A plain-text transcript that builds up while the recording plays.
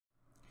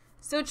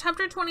So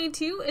chapter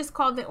 22 is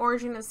called The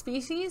Origin of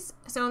Species.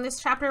 So in this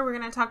chapter, we're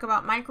going to talk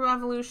about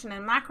microevolution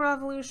and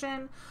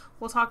macroevolution.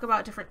 We'll talk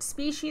about different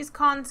species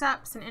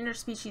concepts and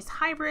interspecies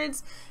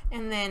hybrids,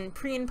 and then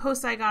pre- and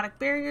post-zygotic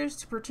barriers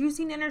to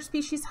producing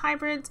interspecies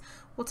hybrids.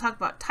 We'll talk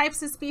about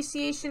types of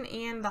speciation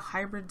and the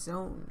hybrid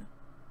zone.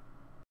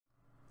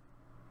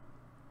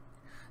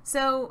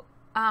 So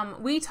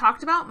we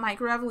talked about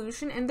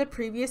microevolution in the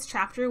previous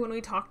chapter when we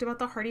talked about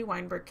the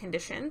Hardy-Weinberg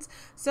conditions.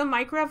 So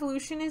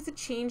microevolution is a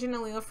change in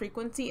allele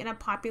frequency in a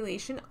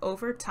population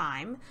over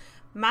time.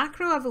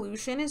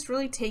 Macroevolution is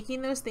really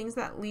taking those things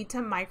that lead to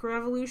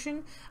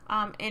microevolution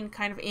and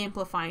kind of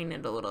amplifying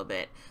it a little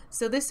bit.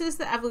 So this is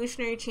the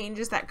evolutionary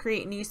changes that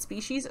create new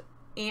species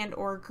and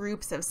or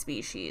groups of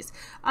species.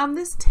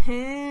 This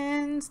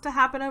tends to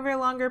happen over a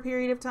longer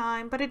period of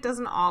time, but it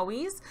doesn't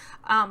always.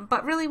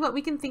 But really what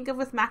we can think of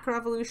with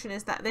macroevolution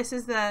is that this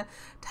is the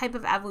type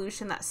of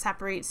evolution that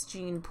separates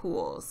gene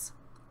pools.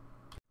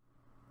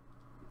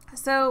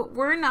 So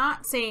we're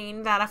not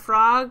saying that a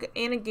frog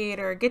and a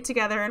gator get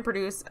together and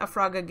produce a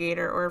frogagator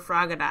or a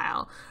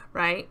frogodile,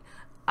 right?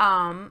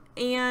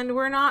 And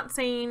we're not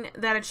saying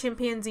that a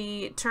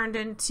chimpanzee turned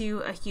into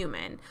a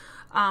human.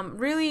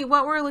 Really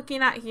what we're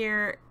looking at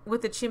here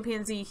with the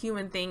chimpanzee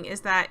human thing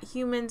is that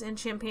humans and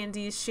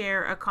chimpanzees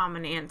share a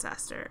common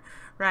ancestor,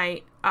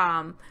 right?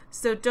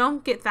 So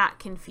don't get that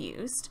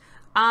confused.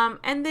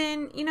 And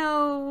then, you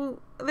know,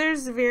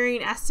 there's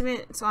varying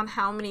estimates on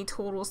how many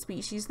total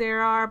species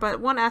there are, but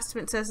one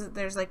estimate says that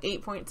there's like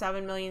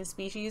 8.7 million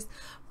species,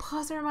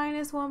 plus or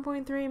minus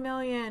 1.3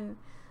 million.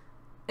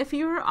 If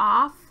you were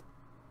off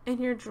in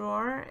your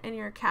drawer, in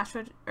your cash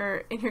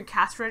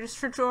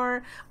register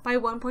drawer by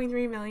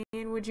 1.3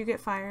 million, would you get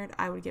fired?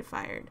 I would get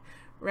fired.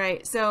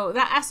 Right, so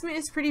that estimate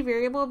is pretty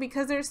variable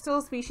because there's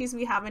still species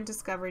we haven't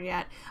discovered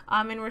yet,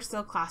 and we're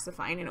still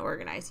classifying and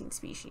organizing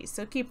species,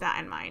 so keep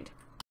that in mind.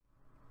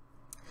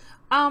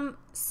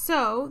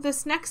 So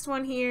this next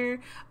one here,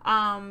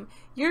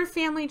 your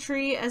family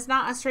tree is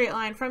not a straight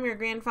line from your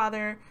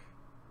grandfather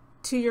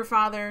to your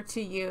father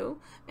to you,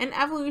 and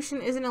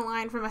evolution isn't a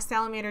line from a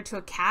salamander to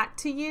a cat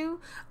to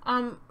you.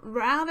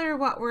 Rather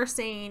what we're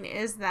saying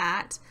is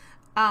that,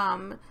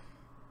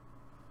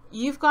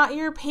 you've got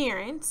your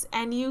parents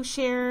and you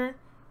share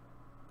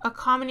a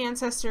common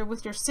ancestor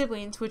with your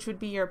siblings, which would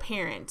be your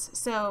parents.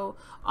 So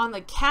on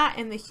the cat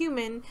and the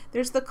human,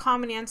 there's the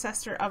common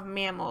ancestor of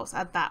mammals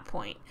at that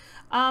point.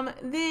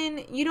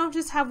 Then you don't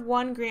just have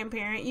one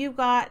grandparent, you've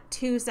got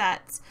two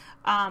sets.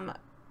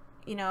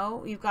 You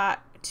know, you've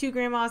got two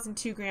grandmas and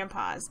two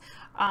grandpas.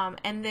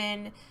 And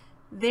then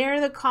they're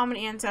the common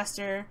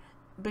ancestor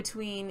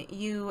between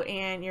you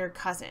and your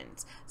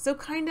cousins. So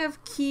kind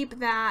of keep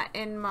that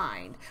in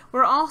mind.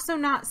 We're also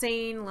not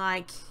saying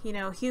like, you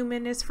know,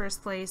 human is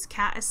first place,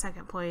 cat is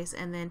second place,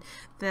 and then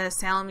the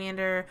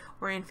salamander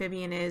or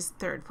amphibian is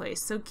third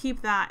place. So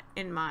keep that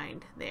in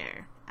mind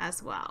there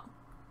as well.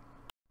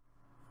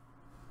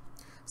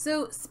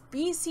 So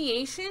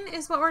speciation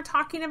is what we're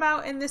talking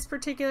about in this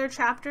particular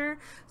chapter.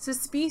 So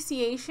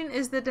speciation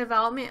is the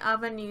development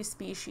of a new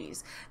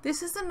species.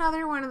 This is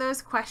another one of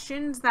those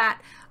questions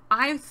that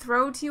I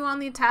throw to you on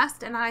the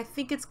test and I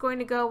think it's going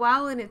to go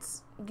well, and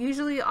it's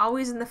usually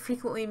always in the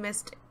frequently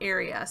missed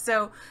area.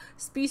 So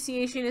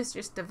speciation is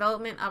just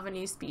development of a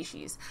new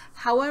species.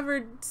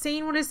 However,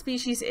 saying what a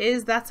species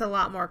is, that's a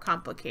lot more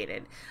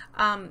complicated.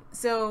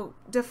 So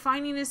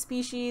defining a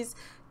species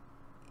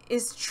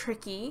is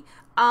tricky.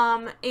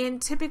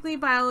 And typically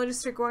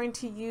biologists are going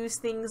to use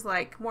things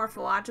like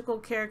morphological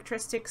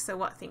characteristics, so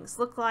what things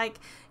look like,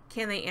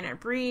 can they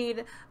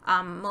interbreed,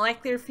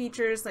 molecular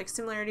features like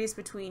similarities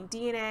between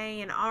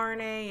DNA and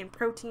RNA and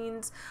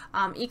proteins,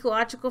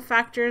 ecological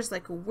factors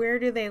like where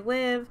do they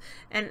live,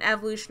 and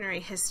evolutionary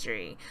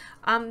history.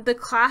 The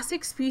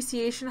classic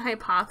speciation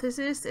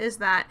hypothesis is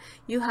that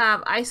you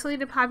have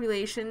isolated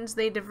populations,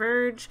 they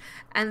diverge,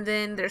 and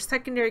then there's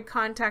secondary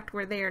contact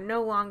where they are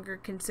no longer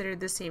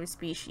considered the same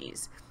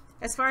species.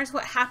 As far as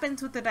what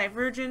happens with the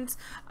divergence,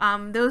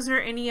 those are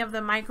any of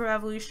the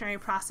microevolutionary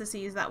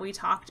processes that we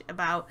talked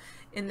about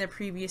in the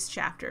previous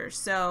chapter.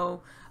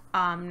 So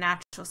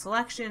natural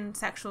selection,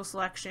 sexual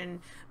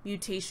selection,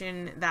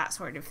 mutation, that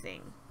sort of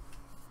thing.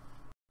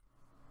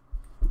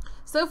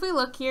 So if we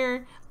look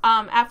here,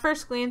 at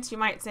first glance you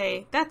might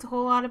say, that's a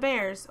whole lot of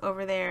bears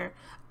over there.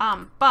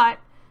 But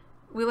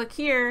we look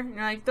here, and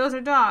you're like, those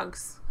are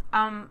dogs.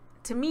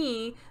 To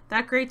me,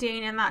 that Great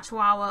Dane and that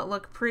Chihuahua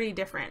look pretty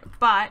different.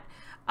 But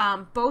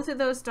both of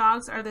those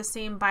dogs are the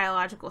same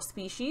biological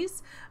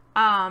species.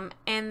 And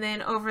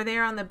then over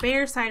there on the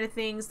bear side of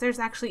things, there's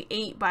actually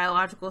 8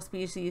 biological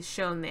species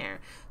shown there.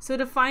 So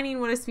defining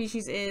what a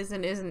species is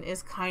and isn't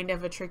is kind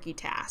of a tricky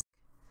task.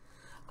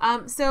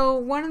 So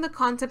one of the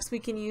concepts we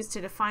can use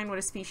to define what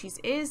a species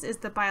is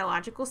the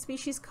biological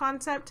species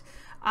concept.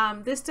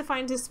 This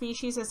defines a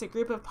species as a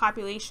group of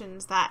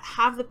populations that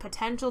have the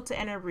potential to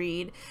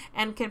interbreed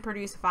and can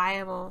produce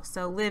viable,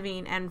 so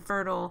living and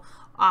fertile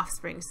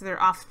offspring. So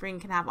their offspring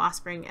can have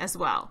offspring as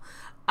well.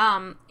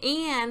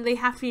 And they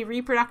have to be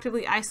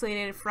reproductively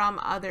isolated from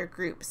other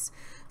groups.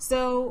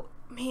 So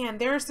man,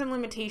 there are some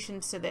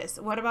limitations to this.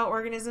 What about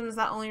organisms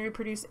that only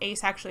reproduce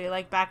asexually,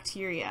 like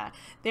bacteria?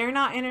 They're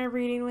not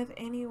interbreeding with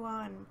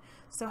anyone.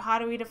 So how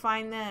do we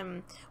define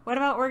them? What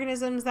about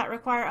organisms that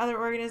require other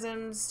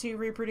organisms to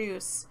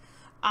reproduce?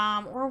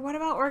 Or what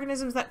about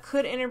organisms that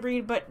could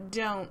interbreed but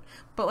don't?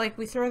 But like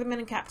we throw them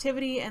in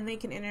captivity and they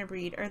can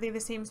interbreed. Are they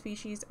the same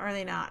species? Are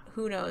they not?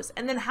 Who knows?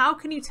 And then how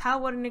can you tell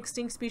what an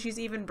extinct species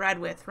even bred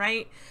with,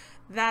 right?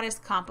 That is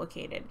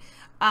complicated.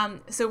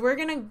 So we're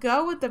going to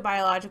go with the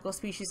biological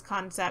species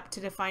concept to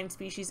define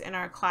species in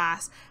our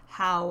class.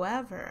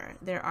 However,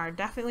 there are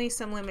definitely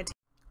some limitations.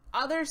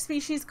 Other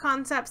species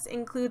concepts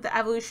include the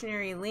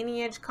evolutionary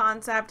lineage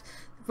concept,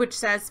 which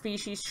says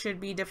species should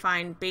be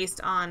defined based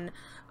on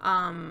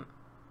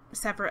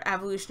separate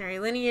evolutionary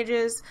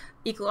lineages.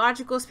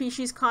 Ecological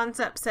species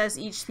concept says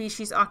each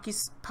species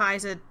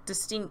occupies a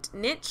distinct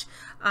niche,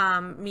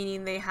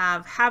 meaning they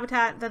have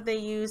habitat that they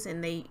use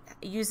and they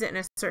use it in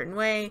a certain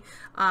way,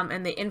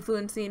 and they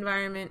influence the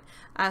environment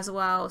as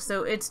well.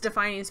 So it's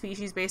defining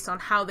species based on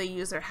how they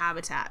use their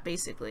habitat,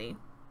 basically.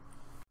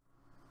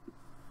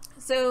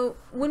 So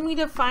when we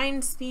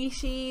define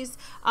species,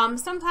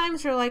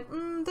 sometimes you're like,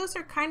 those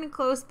are kind of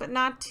close, but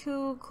not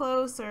too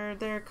close, or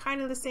they're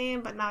kind of the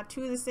same, but not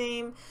too the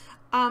same.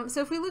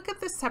 So if we look at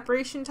the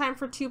separation time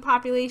for two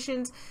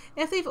populations,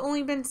 if they've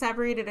only been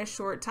separated a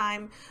short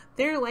time,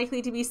 they're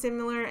likely to be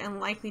similar and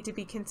likely to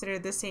be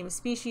considered the same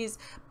species.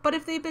 But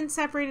if they've been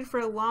separated for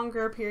a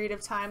longer period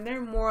of time,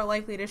 they're more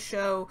likely to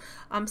show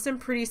some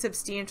pretty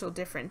substantial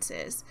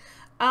differences.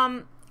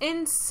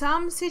 In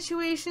some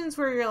situations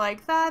where you're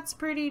like, that's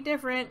pretty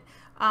different,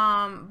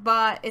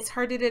 but it's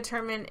hard to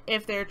determine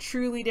if they're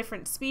truly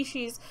different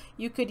species,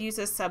 you could use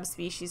a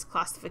subspecies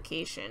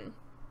classification.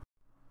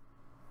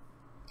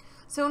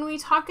 So when we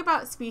talk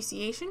about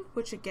speciation,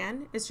 which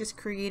again is just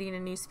creating a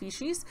new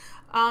species,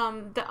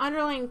 the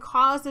underlying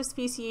cause of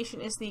speciation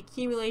is the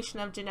accumulation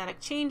of genetic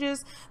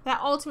changes that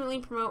ultimately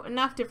promote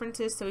enough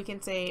differences so we can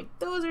say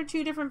those are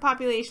two different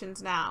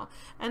populations now,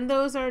 and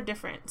those are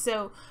different.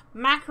 So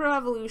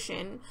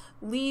macroevolution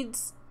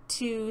leads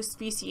to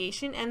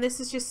speciation, and this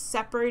is just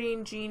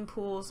separating gene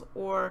pools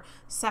or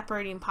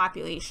separating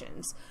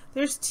populations.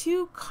 There's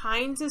two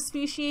kinds of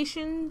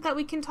speciation that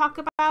we can talk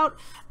about: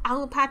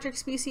 allopatric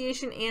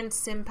speciation and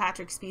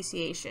sympatric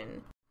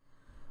speciation.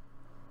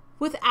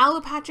 With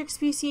allopatric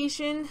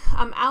speciation,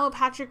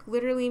 allopatric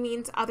literally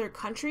means other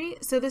country,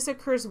 so this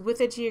occurs with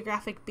a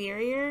geographic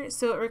barrier,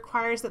 so it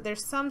requires that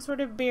there's some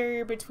sort of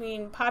barrier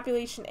between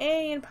population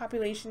A and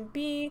population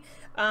B,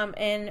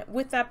 and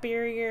with that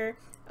barrier,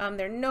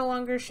 they're no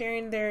longer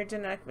sharing their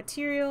genetic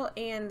material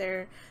and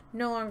they're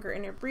no longer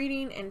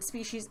interbreeding, and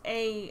species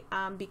A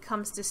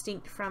becomes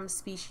distinct from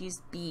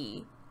species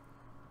B.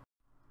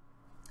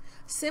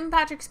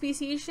 Sympatric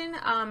speciation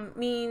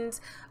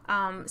means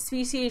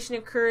speciation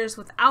occurs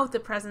without the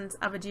presence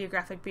of a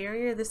geographic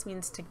barrier. This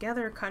means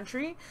together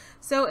country.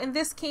 So in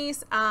this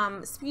case,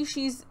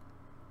 species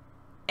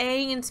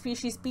A and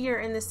species B are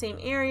in the same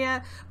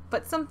area,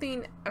 but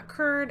something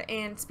occurred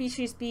and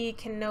species B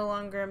can no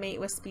longer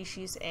mate with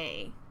species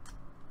A.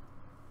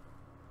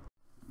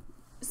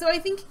 So I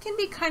think it can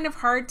be kind of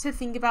hard to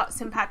think about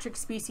sympatric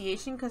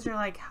speciation because you're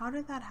like, how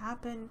did that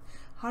happen?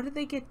 How did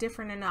they get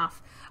different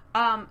enough?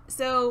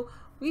 So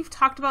we've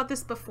talked about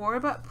this before,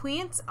 but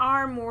plants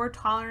are more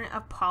tolerant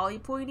of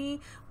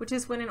polyploidy, which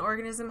is when an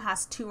organism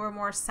has two or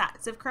more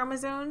sets of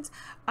chromosomes.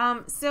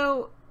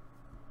 So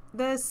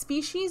the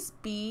species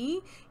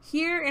B,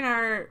 here in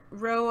our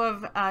row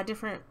of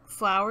different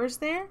flowers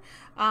there,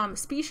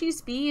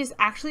 species B is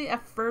actually a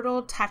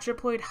fertile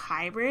tetraploid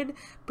hybrid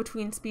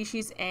between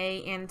species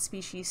A and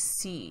species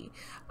C.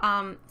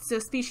 So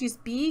species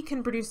B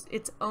can produce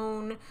its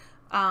own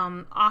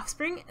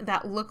offspring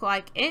that look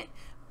like it,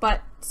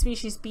 but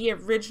species B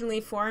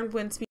originally formed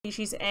when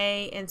species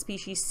A and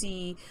species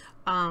C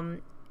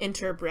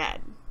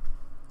interbred.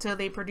 So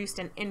they produced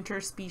an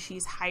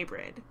interspecies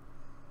hybrid.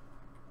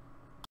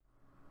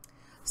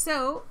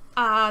 So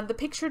the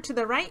picture to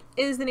the right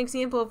is an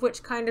example of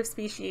which kind of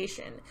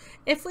speciation.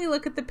 If we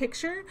look at the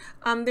picture,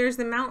 there's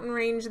the mountain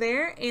range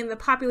there and the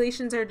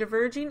populations are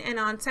diverging, and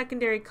on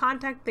secondary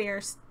contact they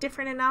are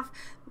different enough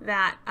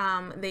that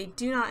they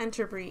do not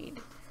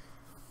interbreed.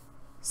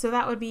 So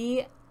that would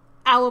be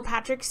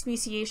allopatric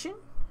speciation.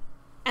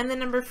 And then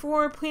number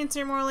 4, plants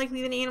are more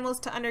likely than animals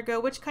to undergo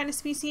which kind of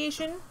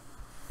speciation?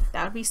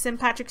 That would be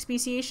sympatric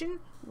speciation.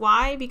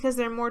 Why? Because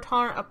they're more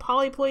tolerant of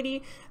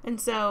polyploidy,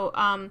 and so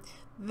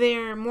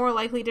they're more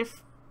likely to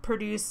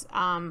produce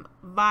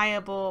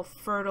viable,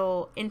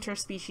 fertile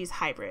interspecies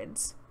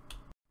hybrids.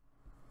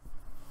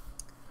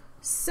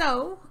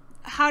 So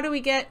how do we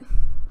get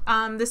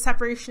the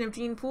separation of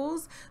gene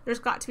pools? There's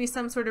got to be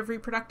some sort of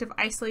reproductive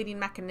isolating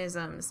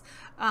mechanisms.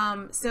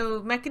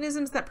 So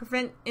mechanisms that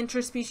prevent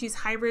interspecies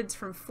hybrids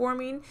from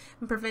forming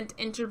and prevent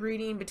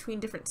interbreeding between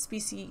different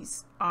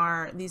species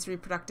are these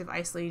reproductive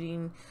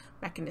isolating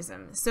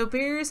mechanisms. So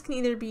barriers can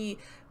either be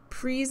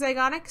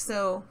pre-zygotic,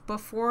 so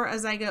before a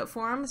zygote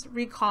forms.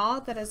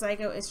 Recall that a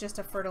zygote is just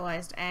a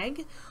fertilized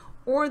egg,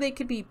 or they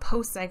could be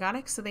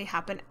post-zygotic, so they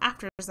happen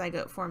after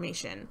zygote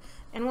formation.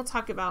 And we'll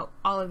talk about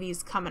all of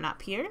these coming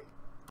up here.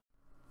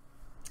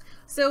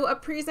 So a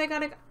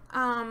pre-zygotic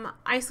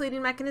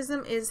isolating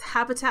mechanism is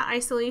habitat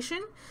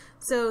isolation.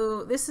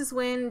 So this is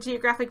when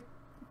geographic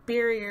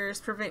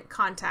barriers prevent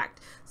contact.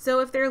 So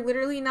if they're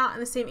literally not in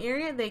the same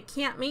area, they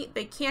can't mate,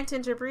 they can't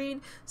interbreed,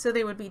 so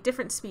they would be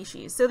different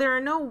species. So there are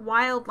no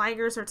wild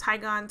ligers or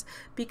tigons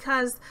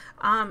because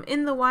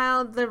in the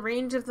wild, the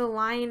range of the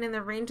lion and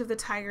the range of the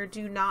tiger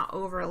do not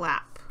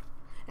overlap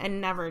and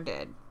never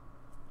did.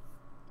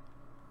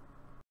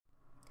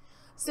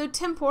 So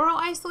temporal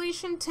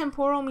isolation,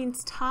 temporal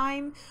means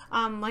time.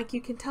 Like you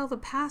can tell the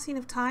passing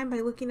of time by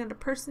looking at a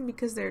person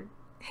because their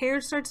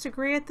hair starts to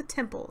gray at the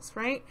temples,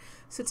 right?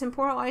 So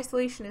temporal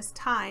isolation is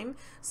time.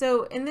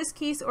 So in this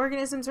case,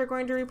 organisms are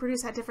going to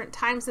reproduce at different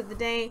times of the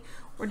day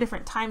or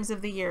different times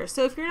of the year.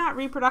 So if you're not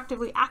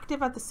reproductively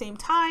active at the same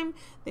time,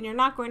 then you're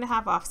not going to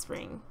have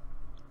offspring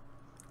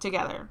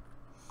together.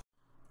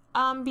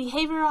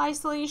 Behavioral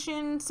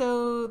isolation,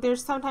 so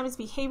there's sometimes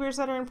behaviors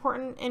that are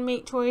important in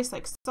mate choice,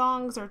 like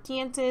songs or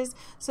dances.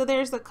 So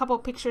there's a couple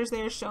pictures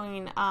there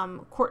showing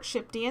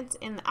courtship dance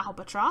in the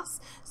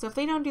albatross. So if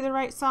they don't do the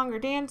right song or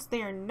dance,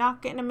 they are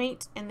not getting a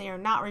mate and they are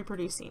not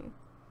reproducing.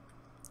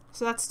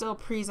 So that's still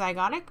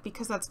pre-zygotic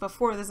because that's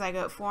before the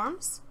zygote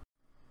forms.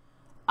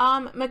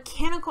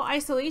 Mechanical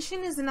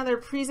isolation is another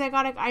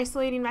pre-zygotic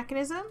isolating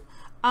mechanism.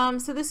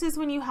 So this is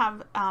when you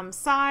have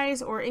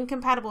size or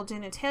incompatible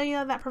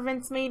genitalia that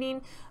prevents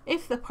mating.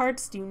 If the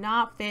parts do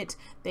not fit,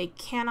 they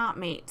cannot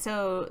mate.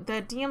 So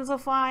the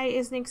damselfly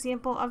is an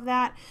example of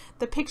that.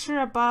 The picture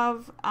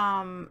above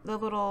the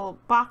little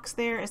box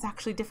there is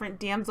actually different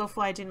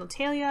damselfly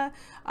genitalia.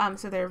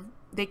 So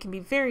they can be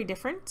very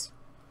different.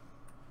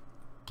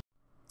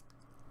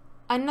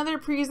 Another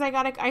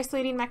pre-zygotic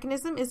isolating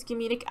mechanism is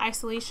gametic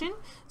isolation.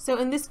 So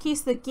in this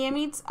case, the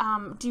gametes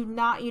do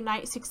not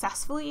unite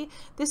successfully.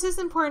 This is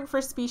important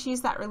for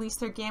species that release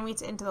their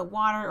gametes into the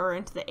water or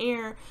into the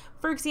air.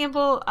 For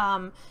example,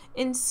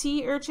 in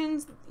sea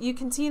urchins, you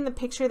can see in the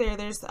picture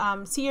there's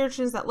sea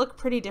urchins that look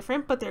pretty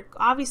different, but they're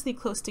obviously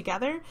close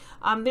together.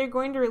 They're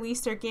going to release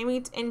their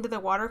gametes into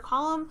the water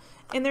column,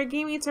 and their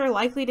gametes are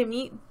likely to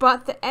meet,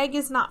 but the egg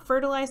is not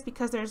fertilized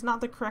because there's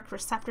not the correct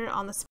receptor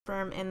on the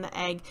sperm in the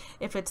egg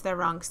if it's the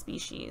wrong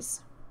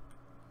species.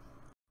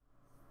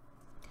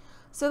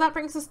 So that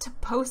brings us to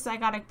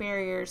post-zygotic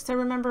barriers. So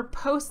remember,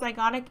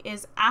 post-zygotic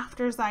is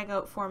after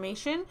zygote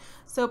formation.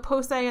 So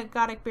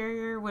post-zygotic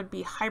barrier would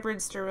be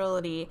hybrid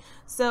sterility.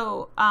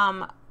 So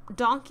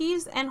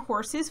donkeys and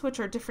horses, which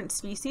are different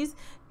species,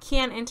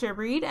 can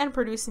interbreed and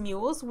produce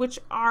mules, which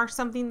are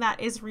something that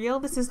is real.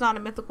 This is not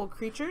a mythical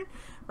creature,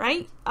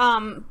 right?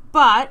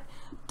 But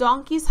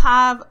donkeys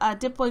have a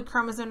diploid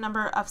chromosome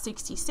number of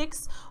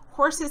 66.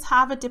 Horses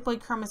have a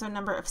diploid chromosome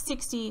number of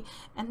 60,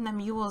 and the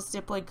mule's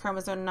diploid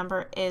chromosome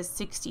number is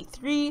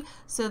 63.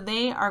 So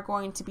they are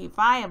going to be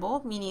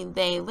viable, meaning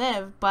they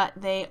live, but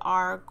they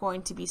are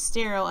going to be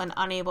sterile and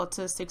unable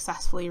to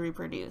successfully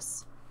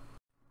reproduce.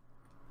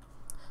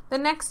 The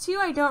next two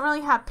I don't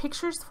really have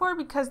pictures for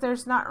because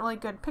there's not really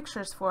good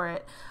pictures for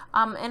it.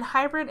 In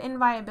hybrid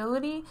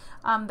inviability,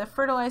 the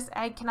fertilized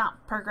egg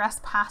cannot progress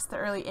past the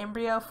early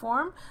embryo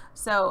form.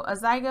 So a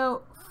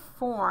zygote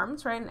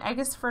forms, right? An egg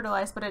is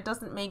fertilized, but it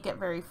doesn't make it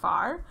very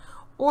far.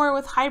 Or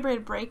with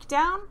hybrid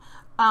breakdown,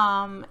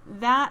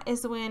 that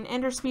is when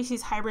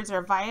interspecies hybrids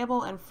are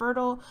viable and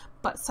fertile,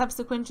 but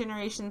subsequent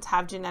generations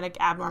have genetic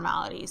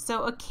abnormalities.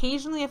 So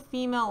occasionally a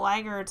female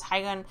liger or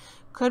tigon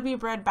could be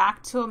bred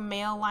back to a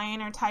male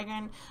lion or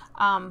tigon,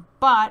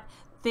 but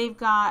they've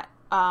got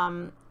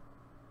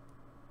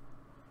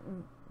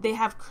they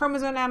have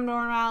chromosome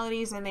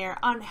abnormalities and they are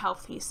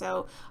unhealthy.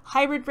 So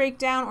hybrid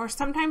breakdown, or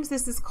sometimes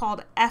this is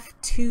called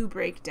F2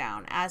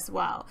 breakdown as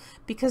well,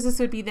 because this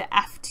would be the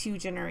F2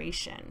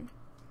 generation.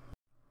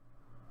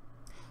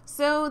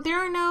 So there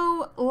are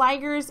no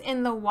ligers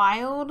in the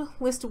wild.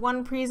 List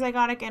one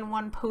pre-zygotic and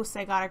one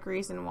post-zygotic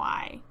reason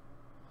why.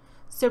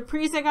 So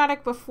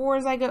pre-zygotic, before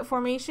zygote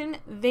formation,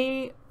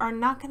 they are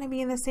not going to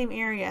be in the same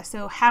area.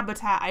 So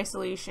habitat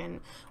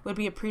isolation would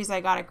be a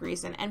pre-zygotic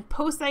reason. And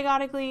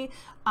post-zygotically,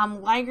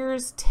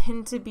 ligers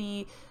tend to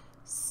be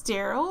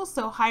sterile.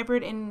 So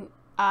hybrid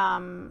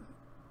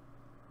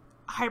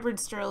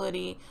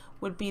sterility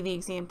would be the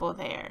example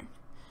there.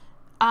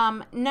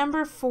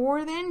 Number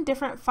 4 then,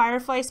 different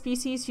firefly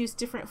species use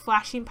different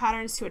flashing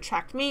patterns to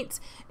attract mates.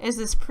 Is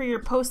this pre or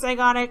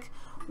post-zygotic?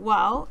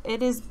 Well,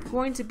 it is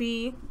going to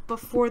be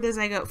before the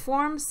zygote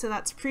forms, so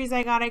that's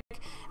pre-zygotic.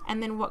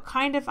 And then what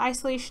kind of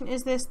isolation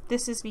is this?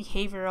 This is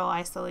behavioral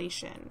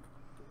isolation.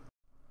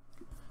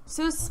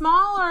 So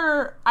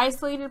smaller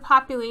isolated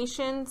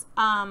populations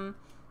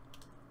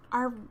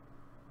are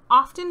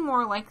often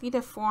more likely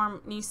to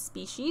form new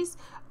species.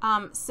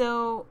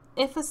 So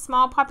if a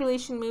small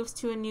population moves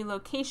to a new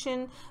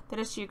location that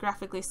is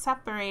geographically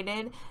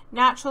separated,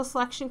 natural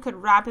selection could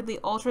rapidly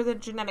alter the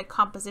genetic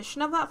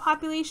composition of that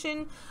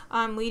population,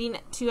 leading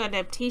to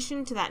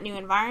adaptation to that new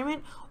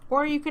environment.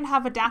 Or you can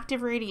have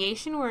adaptive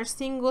radiation, where a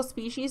single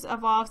species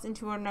evolves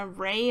into an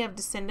array of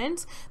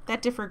descendants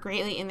that differ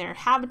greatly in their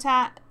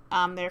habitat,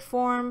 their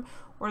form,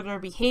 or their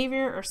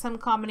behavior, or some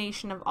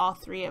combination of all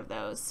three of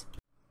those.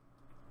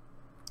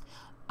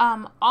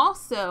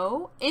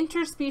 Also,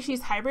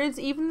 interspecies hybrids,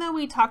 even though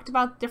we talked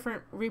about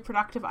different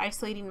reproductive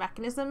isolating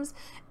mechanisms,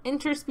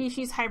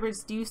 interspecies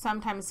hybrids do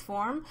sometimes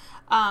form.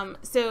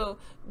 So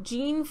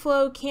gene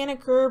flow can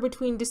occur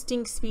between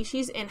distinct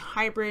species in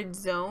hybrid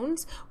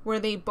zones where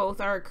they both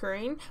are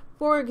occurring.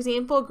 For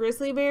example,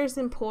 grizzly bears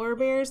and polar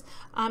bears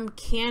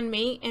can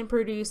mate and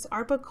produce.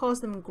 ARPA calls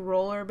them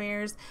growler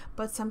bears,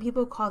 but some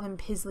people call them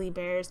pizzly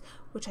bears,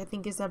 which I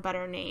think is a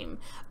better name.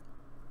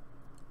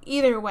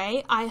 Either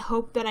way, I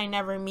hope that I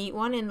never meet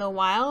one in the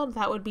wild.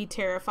 That would be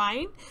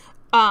terrifying.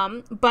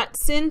 But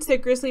since the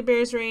grizzly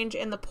bears range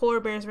and the polar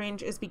bears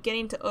range is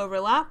beginning to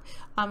overlap,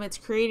 it's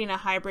creating a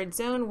hybrid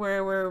zone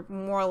where we're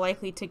more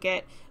likely to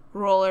get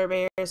roller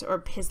bears or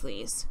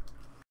pizzlies.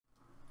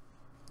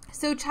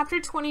 So chapter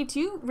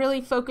 22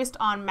 really focused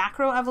on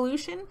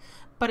macroevolution,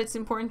 but it's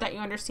important that you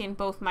understand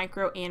both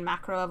micro and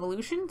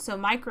macroevolution. So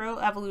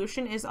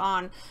microevolution is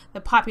on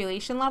the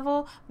population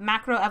level,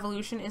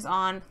 macroevolution is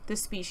on the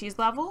species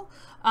level.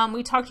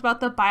 We talked about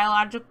the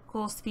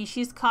biological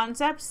species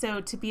concept.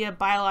 So to be a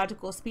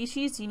biological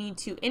species, you need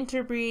to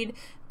interbreed,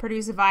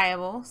 produce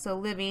viable, so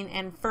living,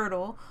 and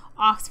fertile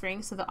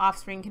offspring, so the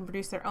offspring can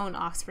produce their own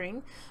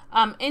offspring.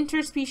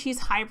 Interspecies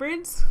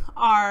hybrids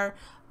are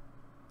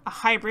a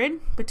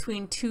hybrid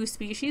between two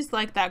species,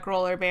 like that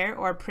growler bear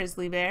or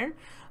pizzly bear.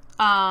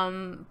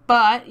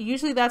 But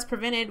usually that's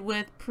prevented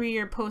with pre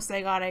or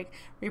post-zygotic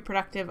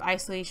reproductive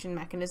isolation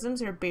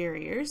mechanisms or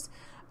barriers.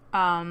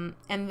 And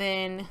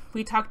then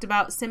we talked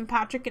about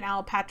sympatric and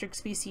allopatric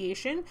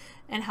speciation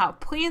and how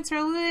plants are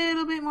a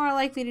little bit more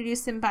likely to do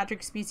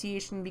sympatric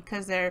speciation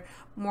because they're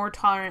more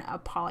tolerant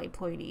of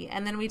polyploidy.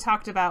 And then we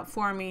talked about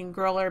forming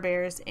growler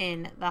bears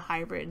in the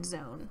hybrid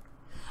zone.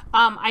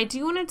 I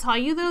do want to tell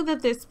you though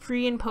that this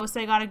pre and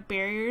post-zygotic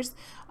barriers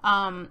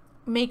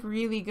make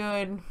really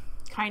good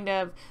kind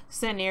of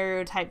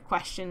scenario type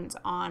questions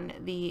on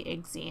the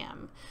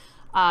exam.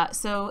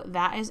 So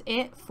that is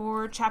it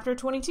for chapter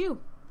 22.